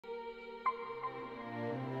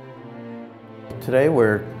Today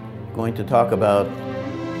we're going to talk about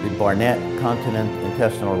the Barnett Continent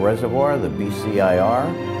Intestinal Reservoir, the BCIR,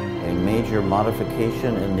 a major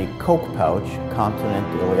modification in the Kock pouch continent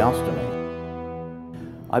ileostomy.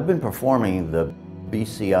 I've been performing the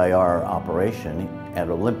BCIR operation at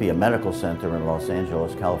Olympia Medical Center in Los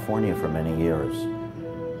Angeles, California for many years.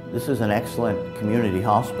 This is an excellent community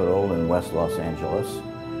hospital in West Los Angeles.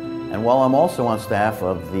 And while I'm also on staff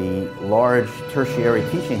of the large tertiary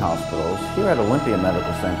teaching hospitals, here at Olympia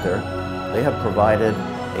Medical Center, they have provided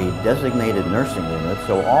a designated nursing unit,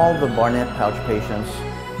 so all the Barnett pouch patients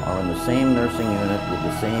are in the same nursing unit with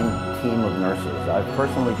the same team of nurses. I've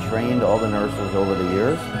personally trained all the nurses over the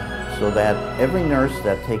years so that every nurse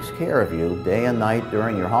that takes care of you day and night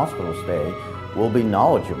during your hospital stay will be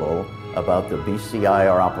knowledgeable about the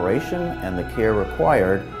BCIR operation and the care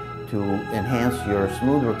required to enhance your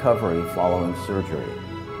smooth recovery following surgery.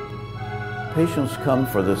 Patients come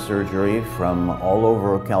for this surgery from all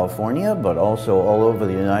over California, but also all over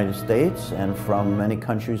the United States and from many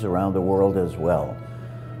countries around the world as well.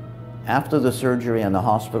 After the surgery and the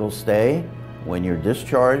hospital stay, when you're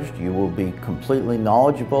discharged, you will be completely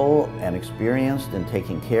knowledgeable and experienced in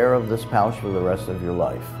taking care of this pouch for the rest of your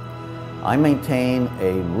life. I maintain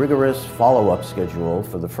a rigorous follow-up schedule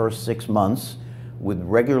for the first 6 months with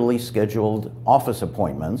regularly scheduled office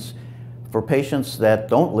appointments. For patients that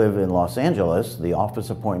don't live in Los Angeles, the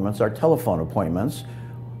office appointments are telephone appointments,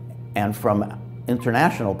 and from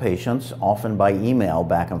international patients, often by email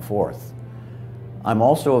back and forth. I'm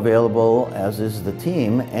also available, as is the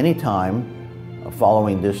team, anytime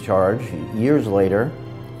following discharge, years later,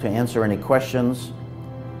 to answer any questions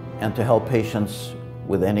and to help patients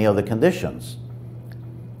with any other conditions.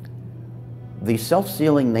 The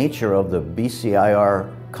self-sealing nature of the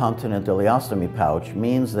BCIR continent ileostomy pouch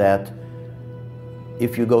means that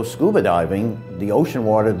if you go scuba diving, the ocean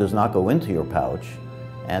water does not go into your pouch,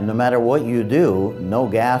 and no matter what you do, no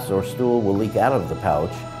gas or stool will leak out of the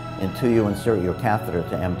pouch until you insert your catheter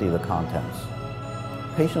to empty the contents.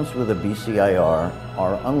 Patients with a BCIR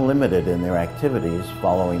are unlimited in their activities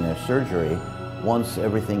following their surgery once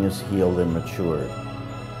everything is healed and matured.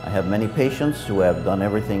 I have many patients who have done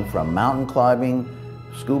everything from mountain climbing,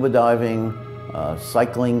 scuba diving,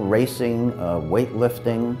 cycling, racing,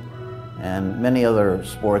 weightlifting, and many other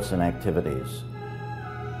sports and activities.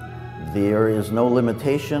 There is no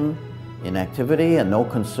limitation in activity and no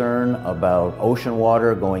concern about ocean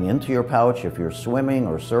water going into your pouch if you're swimming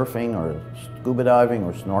or surfing or scuba diving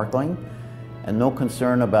or snorkeling, and no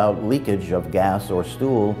concern about leakage of gas or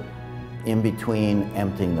stool in between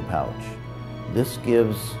emptying the pouch. This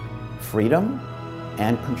gives freedom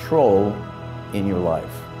and control in your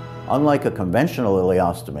life. Unlike a conventional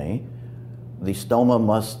ileostomy, the stoma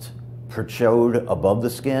must protrude above the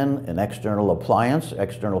skin. An external appliance,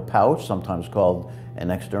 external pouch, sometimes called an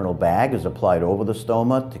external bag, is applied over the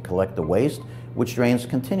stoma to collect the waste, which drains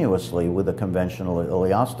continuously with a conventional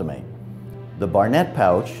ileostomy. The Barnett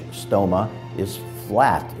pouch stoma is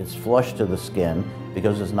flat, it's flush to the skin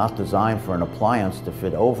because it's not designed for an appliance to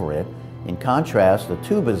fit over it. In contrast, the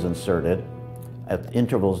tube is inserted at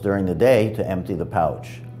intervals during the day to empty the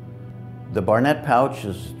pouch. The Barnett pouch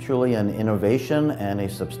is truly an innovation and a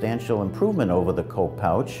substantial improvement over the Kock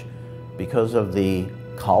pouch because of the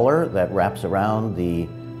collar that wraps around the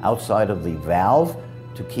outside of the valve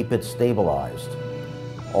to keep it stabilized.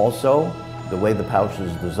 Also, the way the pouch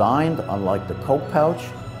is designed, unlike the Kock pouch,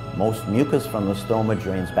 most mucus from the stoma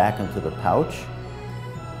drains back into the pouch,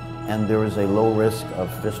 and there is a low risk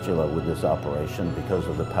of fistula with this operation because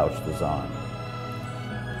of the pouch design.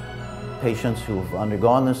 Patients who've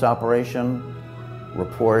undergone this operation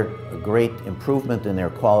report a great improvement in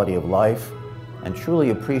their quality of life and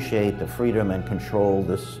truly appreciate the freedom and control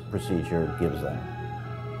this procedure gives them.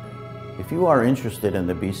 If you are interested in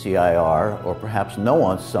the BCIR, or perhaps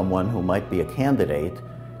know someone who might be a candidate,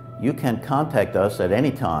 you can contact us at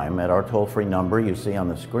any time at our toll-free number you see on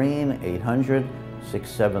the screen,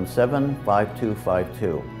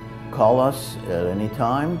 800-677-5252. Call us at any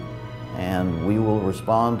time and we will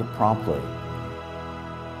respond promptly.